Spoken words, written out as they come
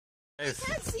I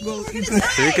can't see. Go, We're gonna die.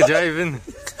 So you can drive in.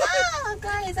 Ah,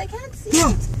 guys, I can't see.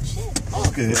 Yeah. Shit.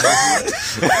 Okay.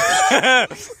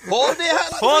 Hold the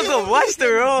hand. Hold on, watch the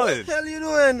road. What the hell you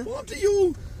doing? What do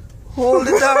you? Hold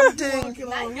the damn thing.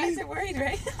 Now you guys are worried,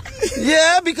 right?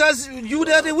 Yeah, because you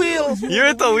at the wheel.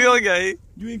 You're the wheel guy.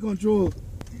 You in control.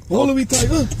 Hold the wheel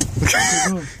tiger.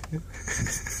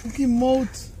 Fucking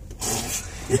mouth.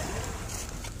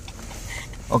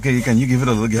 Okay, you give it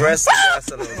a little gas. Press the gas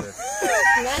a little bit.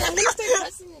 Man, I'm gonna start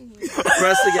pressing in here.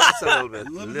 Press the gas a little bit. A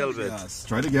little bit. Gas.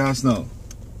 Try the gas now.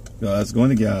 Gas, go in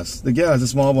the gas. The gas, the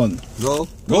small one. Go.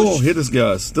 Go, hit this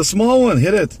gas. The small one,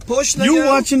 hit it. Push the You gas.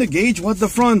 watching the gauge, what the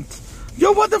front?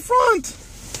 Yo, what the front?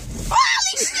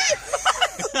 Holy shit!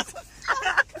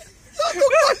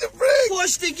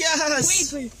 Push the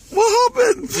gas. Wait. What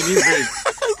happened?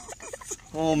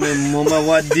 Oh, my mama,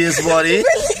 what this, buddy?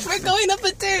 We're going up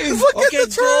a turn. Okay,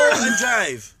 go and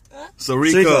drive. So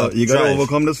Rico, Rico, you gotta drive.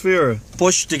 overcome this fear.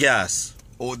 Push the gas.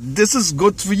 Oh, this is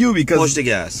good for you because Push the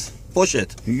gas. Push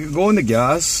it. you can go in the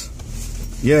gas.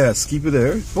 Yes, keep it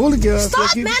there. Hold the gas.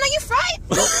 Stop, keep man. Are you fried?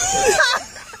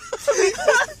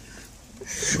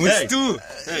 Hey.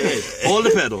 Hey, hold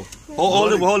the pedal.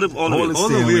 Hold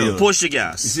the wheel. Push the You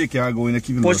gas. see, car going there,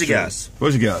 keep it. Push the straight. gas.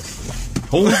 Push the gas.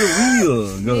 Hold the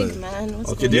wheel. Good. Man,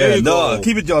 what's Okay, going there Yeah, you no, go.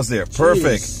 keep it just there.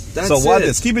 Perfect. that's So what it.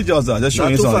 this? Keep it just there. Just showing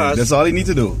Not you too something. fast. That's all you need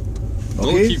to do.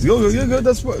 Okay, keep- go.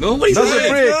 That's what. Nobody's That's a doing it.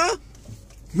 break. Huh?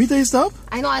 Me tell you stop.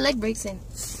 I know, I like brakes in.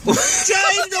 Drive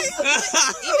the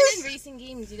Even in racing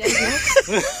games, you guys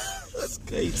know?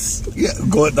 Yeah,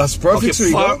 good. That's perfect. Okay, so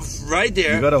you far, got- right You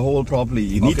there. gotta hold properly.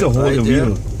 You need Okay, to hold right the there.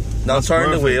 wheel. Now That's turn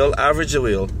the perfect. wheel, average the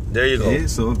wheel. There you go. Okay,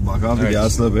 so back off the Alright,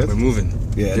 gas a little We're bit.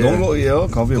 moving. Yeah, There. don't go. Yeah,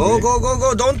 cover your Go, brake.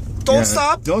 go. Don't Yeah,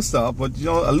 stop. Don't stop, but you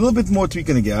know, a little bit more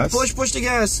tweaking the gas. Push the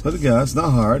gas. Put the gas,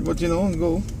 not hard, but you know,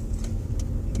 go.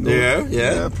 There,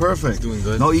 yeah. Perfect. Doing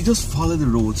good. No, you just follow the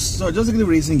roads. So just like the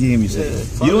racing game, you said. Yeah, You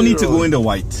follow don't need the to go road. in the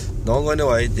white. Don't go in the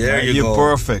white. There Right, you You're go.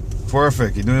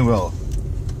 perfect. You're doing well.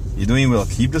 You're doing well.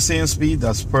 Keep the same speed.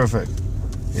 That's perfect.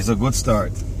 It's a good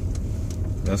start.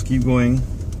 Let's keep going.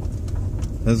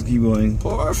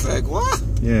 Perfect. What?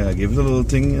 Yeah, give it a little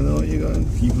thing, you know, you gotta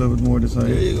keep a little bit more this side.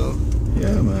 There you go.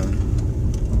 Yeah, man.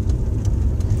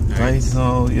 Right,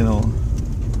 so, you know.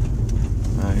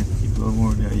 Alright, keep a little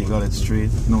more there. You got it straight.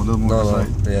 No, a little more this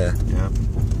side. Yeah. Yeah.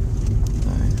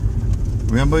 Alright.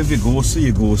 Remember, if you go so,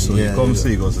 you go so. Yeah, You come you so, go.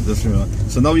 you go so. Just remember.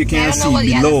 So now you I can't don't know see what-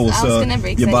 yeah, below, I was so gonna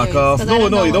brake you back anyways, off. 'cause I No,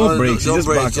 don't no, you know. don't No, brake. don't You just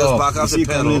brake, back just off. back You off see the you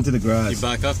coming pedal. into the grass. You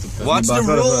back off the pedal. Watch Back the off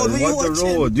road. pedal. What you Watch the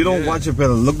watching? road. You don't Yeah. watch your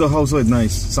pedal. Look the house, how it's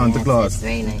nice. Santa It's Claus.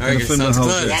 very nice. Alright, Gonna film Santa the house.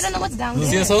 Claus. Yeah, I don't know what's down You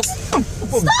see there. this house? Stop, man!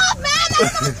 I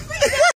don't know what's